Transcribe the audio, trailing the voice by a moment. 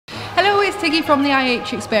Tiggy from the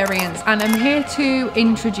IH Experience, and I'm here to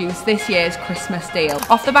introduce this year's Christmas deal.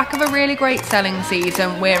 Off the back of a really great selling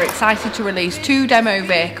season, we're excited to release 2 demo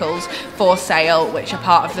vehicles for sale, which are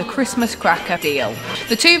part of the Christmas Cracker deal.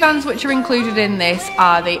 The 2 vans which are included in this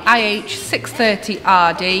are the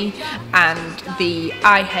IH630RD and the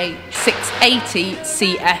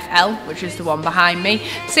IH680CFL, which is the one behind me.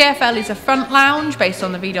 CFL is a front lounge based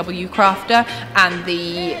on the VW Crafter, and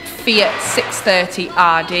the Fiat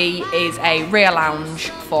 630RD is a rear lounge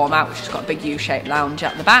format, which has got a big U-shaped lounge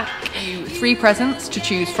at the back. 3 presents to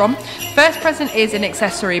choose from. First present is an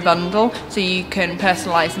accessory bundle, so you can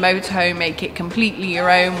personalise the motorhome, make it completely your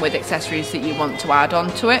own with accessories that you want to add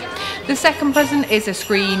onto it. The second present is a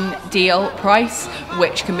screen deal price,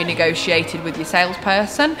 which can be negotiated with your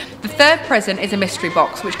salesperson. The third present is a mystery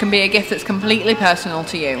box, which can be a gift that's completely personal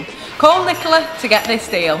to you. Call Nicola to get this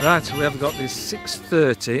deal. Right, we have got this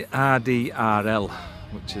 630RD RL,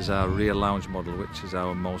 which is our rear lounge model, which is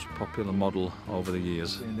our most popular model over the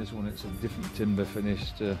years. In this one, it's a different timber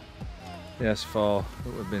finish to the S4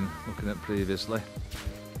 that we've been looking at previously.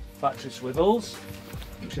 Factory swivels,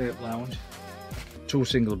 shaped lounge, 2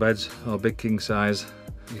 single beds or big king size.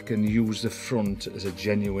 You can use the front as a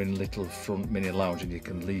genuine little front mini lounge, and you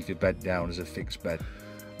can leave your bed down as a fixed bed.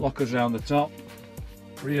 Lockers around the top,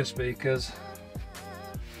 rear speakers,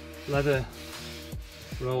 leather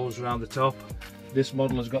rolls around the top. This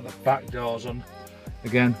model has got the back doors on.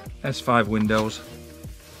 Again, S5 windows.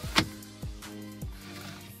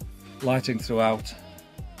 Lighting throughout.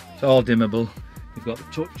 It's all dimmable. You've got the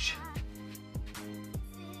touch.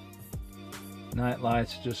 Night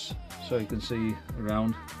light, just so you can see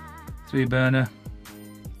around. 3 burner.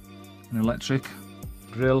 An electric.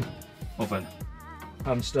 Grill. Oven.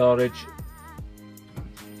 Hand storage.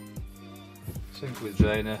 Sink with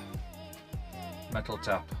drainer. Metal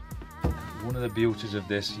tap. One of the beauties of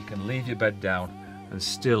this, you can leave your bed down and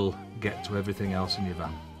still get to everything else in your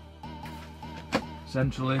van.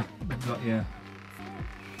 Centrally, we've got your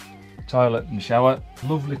toilet and shower.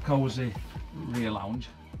 Lovely cosy rear lounge.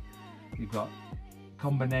 You've got a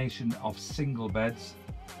combination of single beds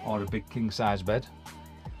or a big king size bed.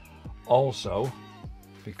 Also,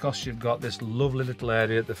 because you've got this lovely little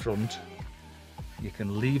area at the front, you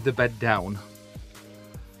can leave the bed down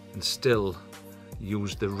and still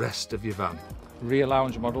use the rest of your van. Rear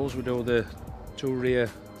lounge models, we do the 2 rear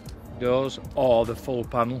doors or the full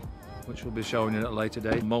panel, which we'll be showing you at a later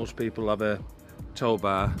date. Most people have a tow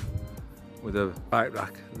bar with a bike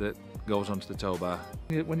rack that goes onto the tow bar.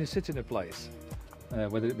 When you sit in a place,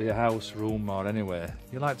 whether it be a house, room or anywhere,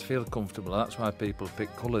 you like to feel comfortable. That's why people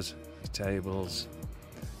pick colours, your tables,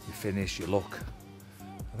 your finish, your look.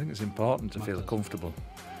 I think it's important to feel comfortable.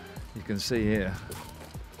 You can see here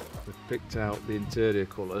we've picked out the interior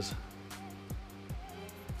colours,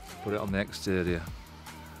 put it on the exterior.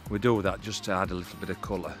 We do that just to add a little bit of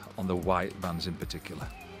colour on the white vans in particular.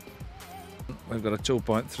 We've got a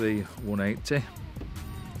 2.3 180.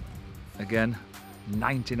 Again,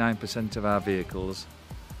 99% of our vehicles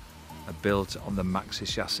are built on the maxi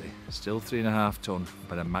chassis. Still 3.5 tonne,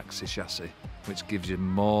 but a maxi chassis, which gives you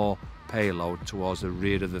more payload towards the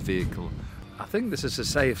rear of the vehicle. I think this is a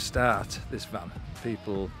safe start, this van.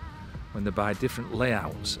 People, when they buy different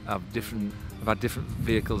layouts, have had different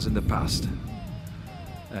vehicles in the past,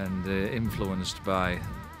 and influenced by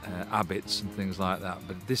habits and things like that,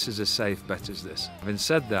 but this is a safe bet as this. Having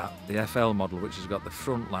said that, the FL model, which has got the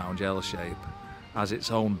front lounge L shape, has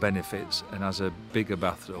its own benefits and has a bigger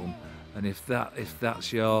bathroom, and if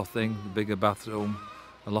that's your thing, the bigger bathroom,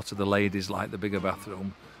 a lot of the ladies like the bigger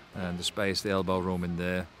bathroom and the space, the elbow room in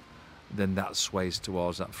there, then that sways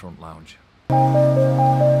towards that front lounge.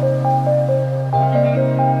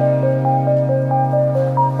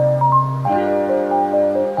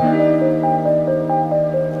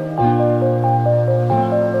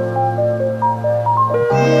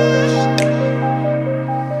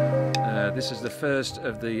 This is the first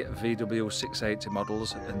of the VW 680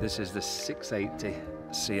 models, and this is the 680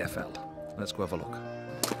 CFL. Let's go have a look.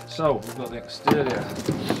 So we've got the exterior.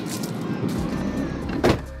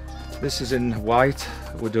 This is in white.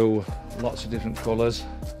 We do lots of different colours,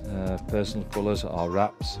 personal colours or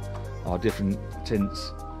wraps, or different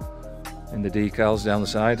tints in the decals down the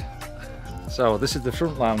side. So this is the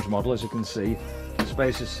front lounge model, as you can see.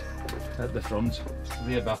 Spacious at the front,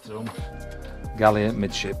 rear bathroom, galley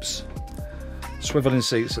midships, swivelling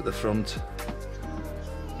seats at the front.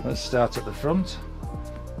 Let's start at the front.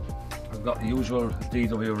 We've got the usual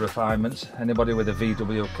VW refinements. Anybody with a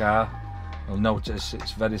VW car will notice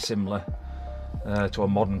it's very similar to a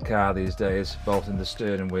modern car these days, both in the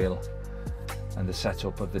steering wheel and the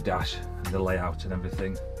setup of the dash and the layout and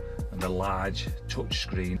everything, and the large touch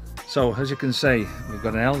screen. So as you can see, we've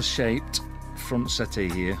got an L-shaped front settee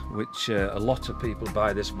here, which a lot of people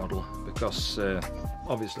buy this model because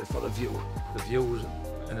obviously for the view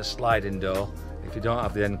and a sliding door, if you don't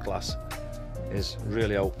have the end class, is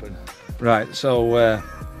really open. Right, so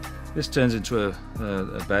this turns into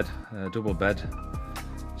a bed, a double bed,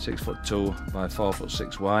 6'2" by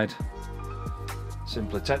 4'6" wide.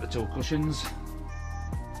 Simply take the two cushions,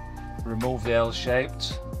 remove the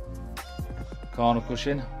L-shaped corner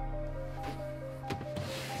cushion,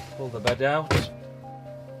 pull the bed out.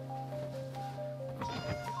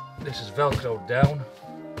 This is velcroed down,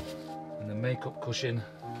 and the makeup cushion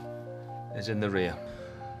is in the rear.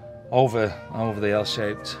 Over the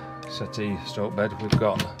L-shaped settee stroke bed, we've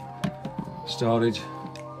got storage.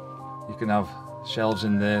 You can have shelves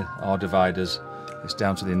in there or dividers. It's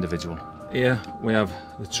down to the individual. Here we have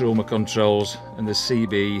the trauma controls and the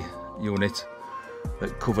CB unit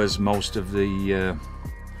that covers most of the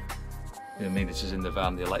amenities in the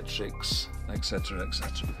van, the electrics, etc,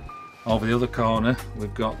 etc. Over the other corner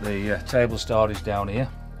we've got the table storage down here,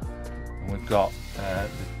 and we've got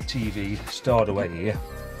the TV stored away here,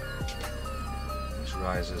 which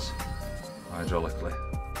rises hydraulically.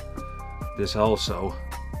 This also,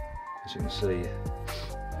 as you can see,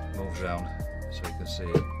 moves around so you can see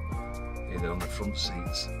it either on the front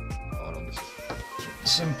seats or on the seat.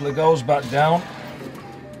 Simply goes back down,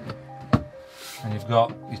 and you've got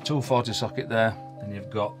your 240 socket there, and you've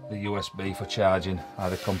got the USB for charging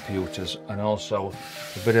either computers, and also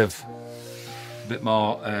a bit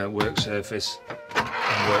more work surface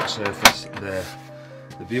there.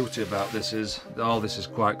 The beauty about this is that all this is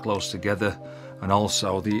quite close together, and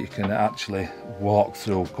also that you can actually walk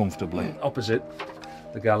through comfortably. Opposite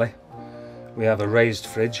the galley we have a raised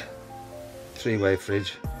fridge, three-way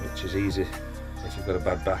fridge, which is easy if you've got a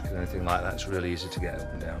bad back or anything like that. It's really easy to get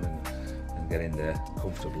up and down and get in there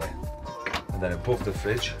comfortably. And then above the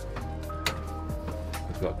fridge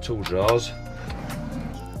we've got two drawers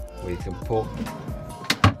where you can put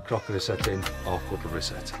crockery set in or cutlery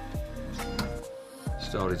set.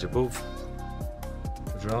 Storage above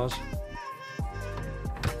the drawers,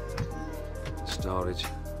 storage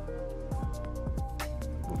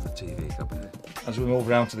above the TV cabinet. As we move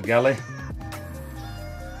around to the galley,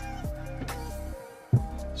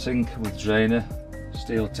 sink with drainer,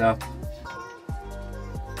 steel tap,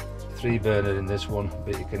 3 burner in this one,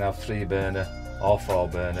 but you can have 3 burner or 4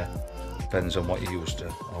 burner, depends on what you're used to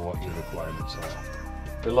or what your requirements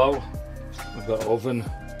are. Below we've got oven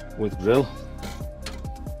with grill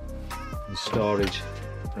and storage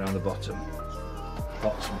around the bottom,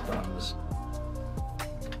 pots and pans,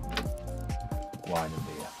 wine and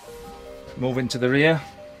beer. Moving to the rear,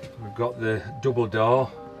 we've got the double door,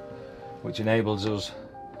 which enables us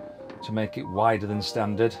to make it wider than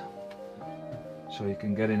standard, so you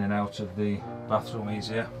can get in and out of the bathroom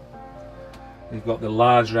easier. You've got the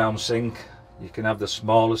large round sink. You can have the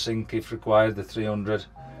smaller sink if required, the 300.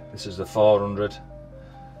 This is the 400.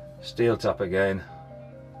 Steel tap again.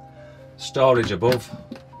 Storage above.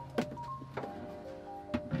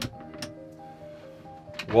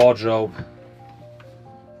 Wardrobe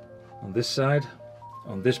on this side.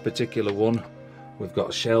 On this particular one we've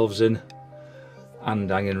got shelves in and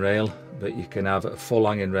hanging rail, but you can have a full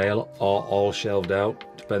hanging rail or all shelved out,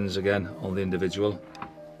 depends again on the individual.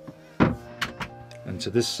 And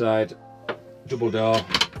to this side, double door,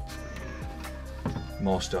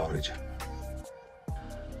 more storage.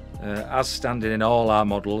 As standard in all our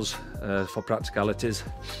models, for practicalities,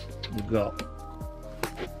 we've got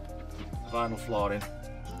vinyl flooring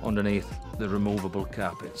underneath the removable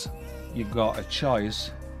carpets. You've got a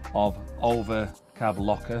choice of over cab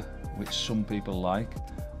locker, which some people like,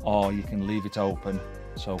 or you can leave it open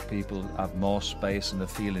so people have more space and a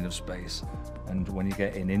feeling of space, and when you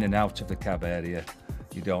get in and out of the cab area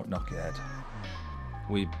you don't knock your head.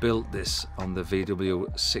 We built this on the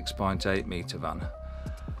VW 6.8 metre van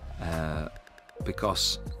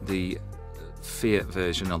because the Fiat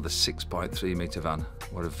version on the 6.3 metre van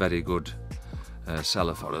were a very good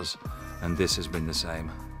seller for us, and this has been the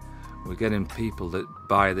same. We're getting people that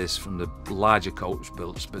buy this from the larger coach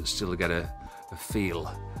builds but still get a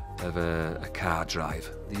feel of a car drive.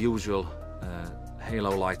 The usual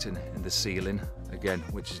halo lighting in the ceiling, again,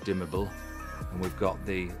 which is dimmable, and we've got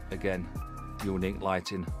the, again, unique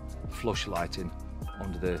lighting, flush lighting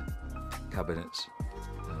under the cabinets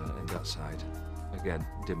in that side, again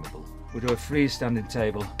dimmable. We do a freestanding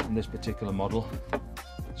table in this particular model,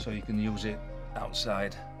 so you can use it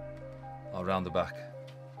outside or around the back.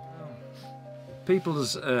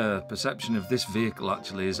 People's perception of this vehicle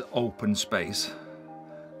actually is open space,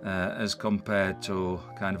 as compared to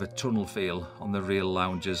kind of a tunnel feel on the real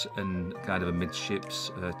lounges and kind of a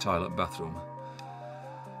midships toilet bathroom.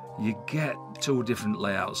 You get two different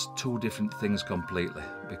layouts, two different things completely,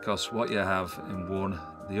 because what you have in one,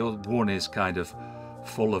 the other one is kind of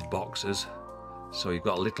full of boxes, so you've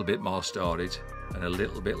got a little bit more storage and a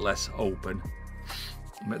little bit less open.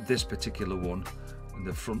 But this particular one,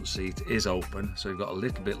 the front seat is open, so you've got a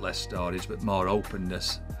little bit less storage but more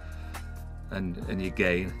openness, and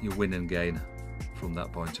you win and gain from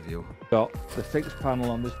that point of view. Got the fixed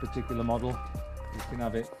panel on this particular model. You can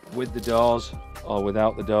have it with the doors or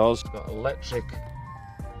without the doors. Got electric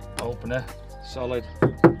opener, solid,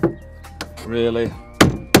 really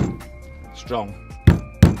strong.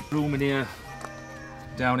 Room in here,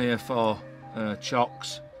 down here for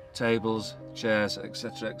chocks, tables, chairs,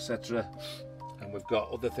 etc, etc. And we've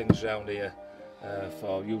got other things around here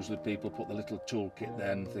for usually people put the little toolkit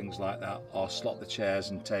there and things like that, or slot the chairs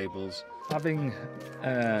and tables. Having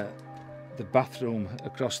the bathroom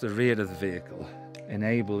across the rear of the vehicle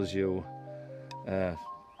enables you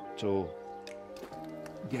to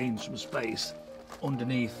gain some space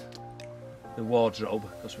underneath the wardrobe,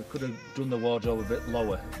 because we could have done the wardrobe a bit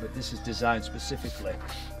lower, but this is designed specifically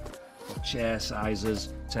for chair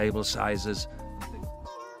sizes, table sizes.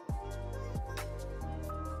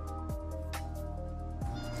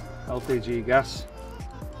 LPG gas,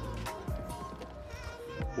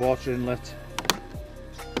 water inlet,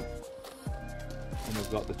 and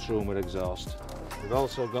we've got the Truma exhaust. We've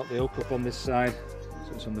also got the hookup on this side,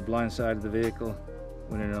 so it's on the blind side of the vehicle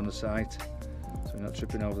when you're on the site, so you're not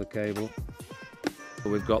tripping over the cable.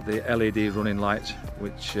 We've got the LED running light,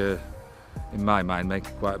 which in my mind make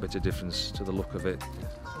quite a bit of difference to the look of it,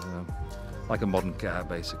 like a modern car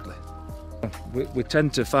basically. We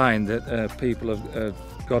tend to find that people have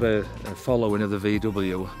got a following of the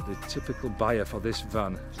VW. The typical buyer for this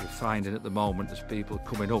van we're finding at the moment is people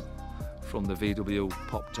coming up from the VW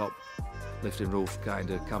pop-top lifting roof kind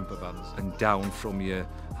of camper vans and down from your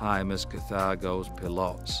Heimers, Carthagos,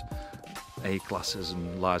 Pilots, A-classes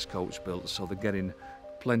and large coach builds, so they're getting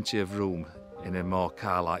plenty of room in a more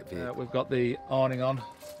car-like vehicle. We've got the awning on,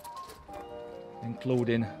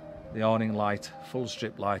 including the awning light, full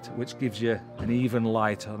strip light, which gives you an even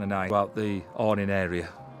light on a night throughout the awning area.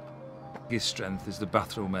 Biggest strength is the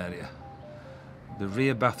bathroom area. The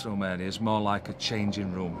rear bathroom area is more like a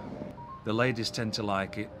changing room. The ladies tend to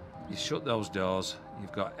like it. You shut those doors,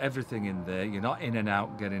 you've got everything in there, you're not in and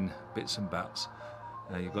out getting bits and bats.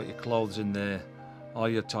 You've got your clothes in there, all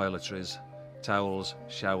your toiletries, towels,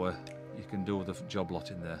 shower, you can do the job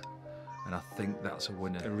lot in there. And I think that's a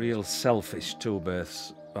winner. A real selfish two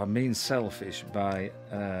berths. I mean selfish by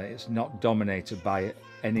it's not dominated by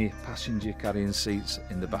any passenger carrying seats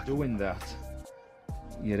in the back. Doing that,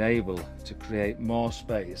 you're able to create more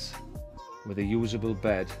space with a usable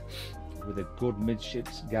bed, with a good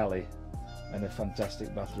midships galley and a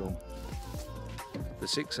fantastic bathroom. The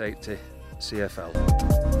 680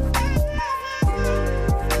 CFL.